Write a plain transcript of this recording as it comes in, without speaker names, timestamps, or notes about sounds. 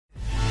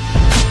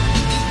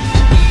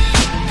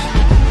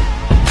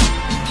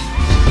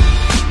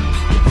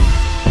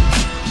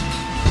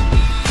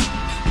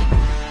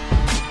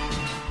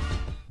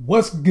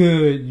What's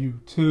good,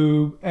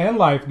 YouTube and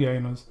life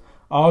gainers?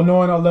 All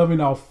knowing, all loving,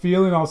 all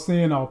feeling, all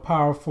seeing, all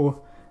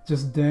powerful,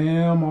 just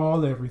damn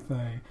all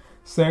everything.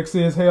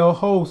 Sexy as Hell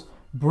host,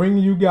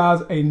 bringing you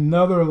guys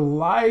another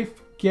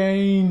life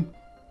gain.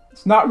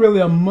 It's not really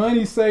a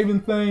money saving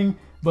thing,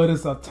 but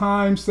it's a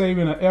time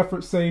saving, an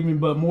effort saving,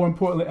 but more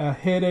importantly, a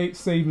headache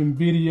saving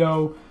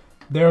video.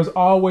 There's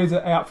always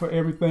an app for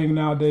everything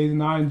nowadays,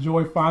 and I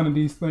enjoy finding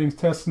these things,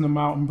 testing them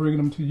out, and bringing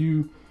them to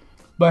you.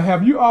 But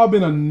have you all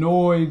been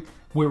annoyed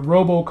with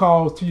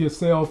robocalls to your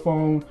cell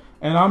phone?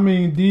 And I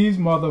mean, these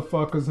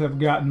motherfuckers have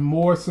gotten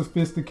more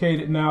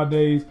sophisticated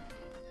nowadays.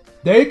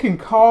 They can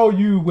call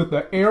you with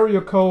an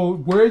area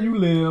code where you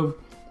live,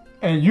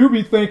 and you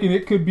be thinking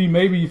it could be,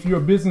 maybe if you're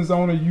a business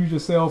owner, use your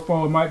cell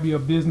phone, it might be a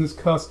business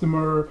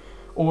customer,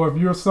 or if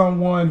you're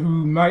someone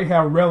who might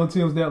have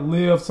relatives that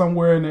live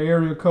somewhere in the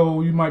area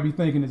code, you might be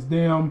thinking it's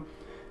them.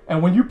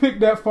 And when you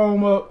pick that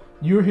phone up,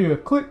 you'll hear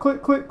click,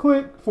 click, click,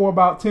 click for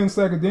about 10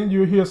 seconds. Then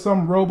you'll hear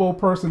some robo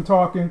person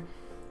talking.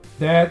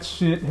 That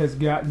shit has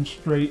gotten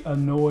straight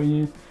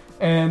annoying.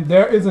 And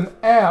there is an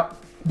app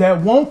that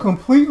won't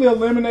completely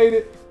eliminate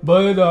it,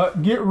 but it'll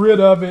get rid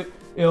of it.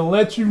 It'll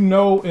let you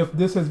know if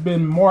this has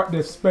been marked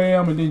as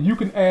spam, and then you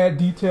can add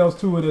details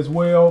to it as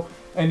well.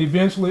 And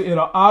eventually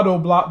it'll auto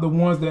block the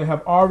ones that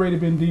have already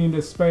been deemed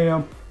as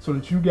spam so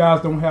that you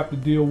guys don't have to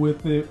deal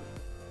with it.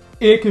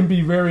 It can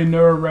be very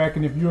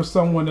nerve-wracking if you're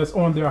someone that's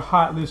on their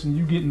hot list and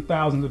you're getting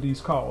thousands of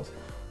these calls.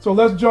 So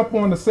let's jump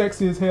on the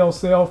Sexy as Hell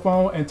cell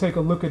phone and take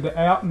a look at the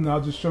app, and I'll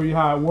just show you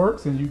how it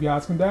works and you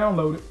guys can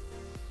download it.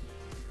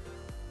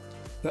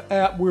 The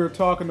app we're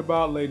talking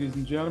about, ladies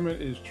and gentlemen,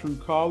 is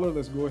Truecaller.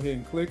 Let's go ahead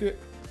and click it.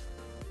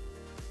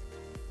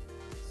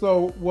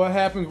 So what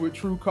happens with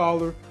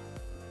Truecaller,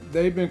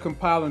 they've been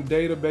compiling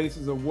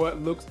databases of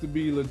what looks to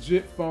be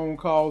legit phone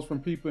calls from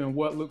people and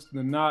what looks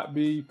to not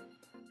be.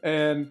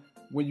 And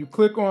when you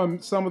click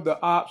on some of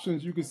the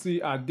options, you can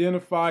see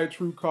identify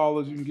true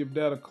callers. You can give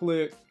that a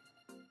click.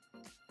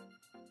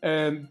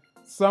 And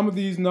some of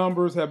these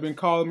numbers have been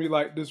calling me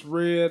like this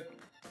red.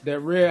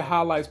 That red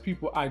highlights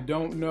people I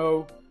don't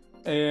know.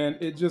 And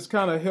it just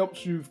kind of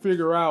helps you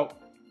figure out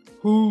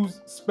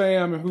who's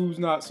spam and who's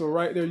not. So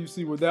right there you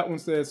see where that one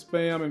says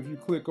spam, and if you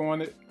click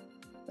on it,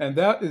 and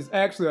that is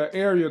actually an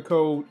area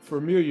code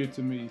familiar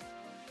to me.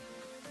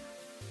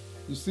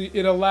 You see,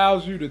 it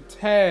allows you to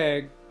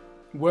tag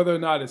whether or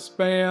not it's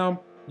spam.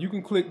 You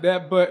can click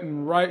that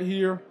button right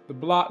here, the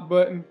block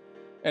button,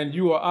 and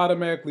you will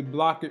automatically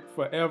block it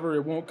forever.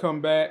 It won't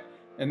come back.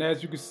 And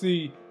as you can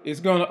see, it's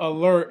gonna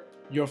alert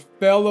your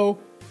fellow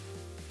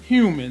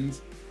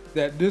humans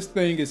that this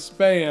thing is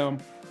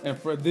spam, and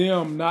for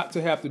them not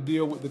to have to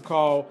deal with the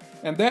call.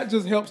 And that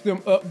just helps them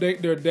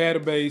update their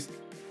database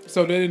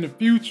so that in the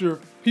future,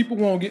 people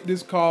won't get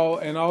this call,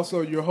 and also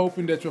you're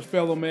hoping that your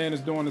fellow man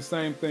is doing the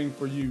same thing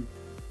for you.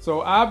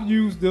 So I've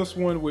used this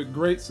one with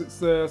great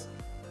success.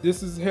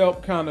 This has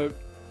helped kind of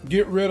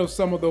get rid of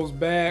some of those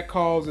bad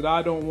calls that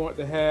I don't want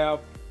to have.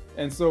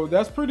 And so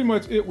that's pretty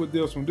much it with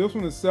this one. This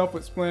one is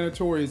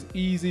self-explanatory, it's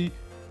easy.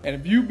 And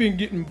if you've been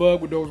getting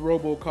bugged with those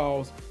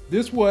robocalls,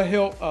 this will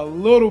help a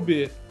little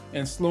bit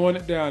in slowing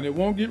it down. It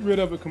won't get rid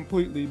of it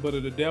completely, but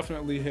it'll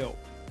definitely help.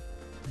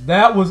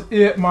 That was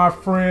it, my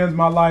friends,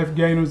 my life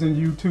gainers and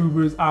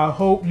YouTubers. I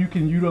hope you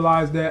can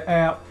utilize that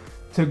app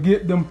to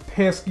get them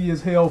pesky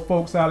as hell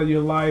folks out of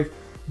your life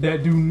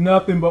that do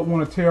nothing but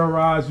want to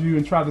terrorize you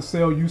and try to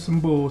sell you some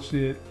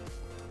bullshit.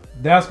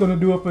 That's going to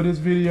do it for this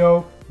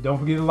video. Don't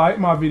forget to like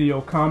my video,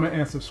 comment,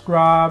 and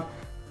subscribe.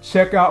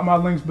 Check out my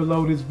links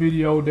below this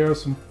video. There are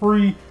some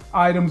free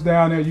items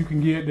down there you can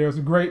get. There's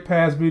great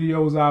past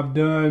videos I've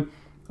done,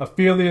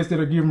 affiliates that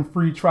are giving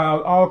free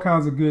trials, all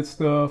kinds of good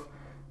stuff.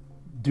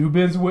 Do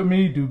business with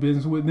me, do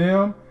business with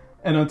them.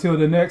 And until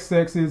the next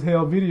Sexy as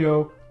Hell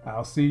video,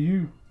 I'll see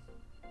you.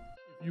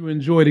 If you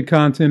enjoy the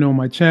content on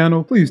my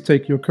channel, please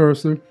take your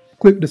cursor,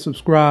 click the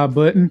subscribe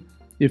button.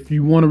 If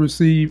you want to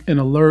receive an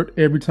alert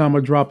every time I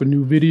drop a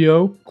new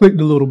video, click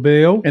the little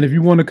bell. And if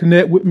you want to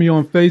connect with me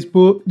on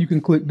Facebook, you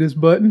can click this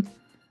button.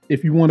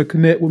 If you want to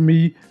connect with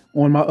me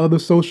on my other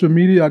social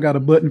media, I got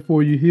a button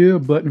for you here, a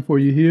button for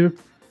you here.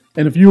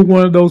 And if you're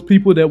one of those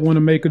people that want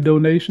to make a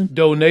donation,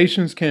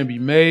 donations can be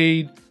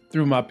made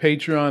through my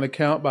Patreon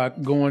account by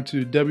going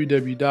to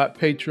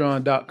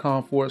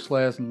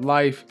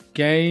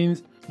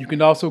www.patreon.com/lifegains. You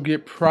can also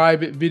get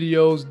private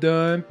videos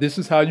done. This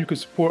is how you can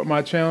support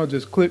my channel.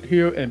 Just click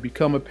here and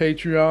become a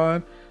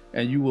Patreon,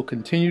 and you will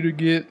continue to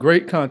get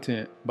great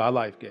content by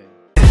Life Gains.